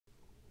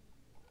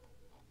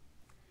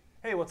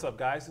Hey, what's up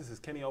guys? This is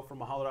Kenny O from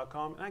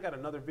Mahalo.com, and I got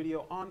another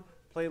video on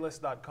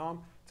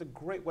playlist.com. It's a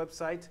great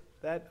website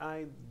that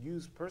I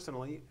use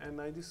personally,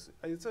 and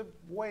it's a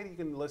way you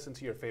can listen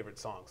to your favorite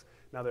songs.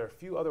 Now there are a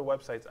few other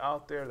websites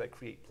out there that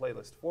create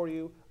playlists for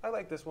you. I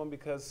like this one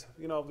because,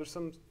 when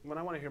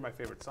I want to hear my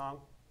favorite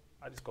song,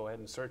 I just go ahead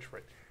and search for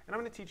it. And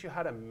I'm going to teach you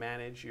how to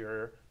manage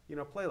your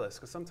playlist,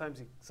 because sometimes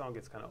the song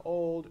gets kind of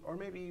old, or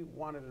maybe you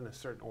want it in a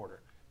certain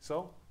order.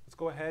 So let's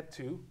go ahead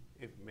to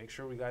make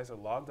sure you guys are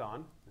logged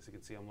on. As you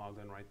can see, I'm logged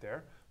in right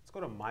there. Let's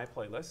go to My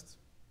Playlists.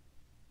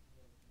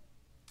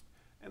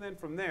 And then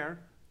from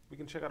there, we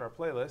can check out our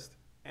playlist,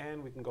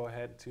 and we can go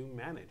ahead to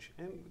Manage.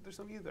 And there's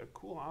some other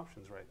cool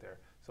options right there.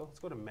 So let's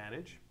go to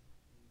Manage.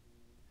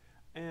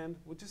 And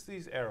with just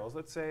these arrows,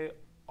 let's say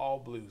All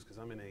Blues, because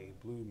I'm in a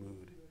blue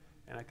mood.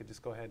 And I could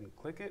just go ahead and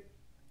click it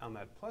on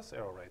that plus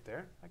arrow right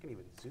there. I can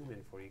even zoom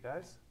in for you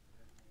guys.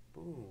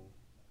 Boom.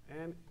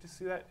 And just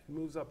see that? It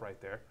moves up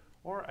right there.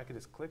 Or I could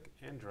just click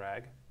and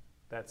drag.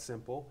 That's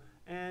simple.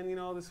 And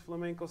this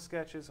flamenco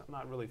sketches, I'm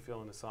not really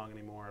feeling the song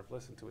anymore. I've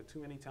listened to it too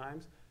many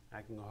times.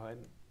 I can go ahead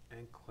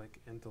and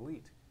click and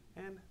delete.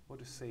 And we'll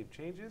just save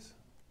changes.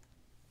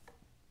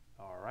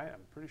 All right,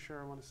 I'm pretty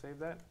sure I want to save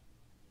that.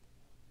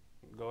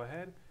 Go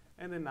ahead.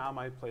 And then now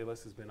my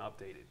playlist has been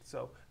updated.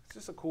 So it's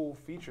just a cool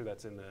feature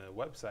that's in the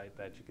website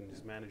that you can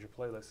just manage your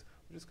playlist,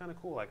 which is kind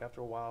of cool. Like after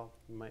a while,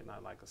 you might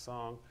not like a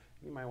song.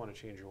 You might want to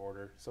change your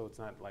order, so it's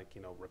not like,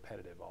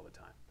 repetitive all the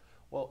time.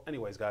 Well,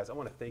 anyways, guys, I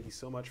want to thank you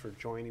so much for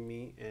joining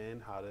me in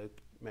how to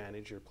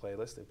manage your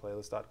playlist in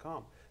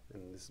playlist.com.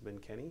 And this has been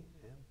Kenny,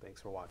 and thanks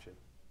for watching.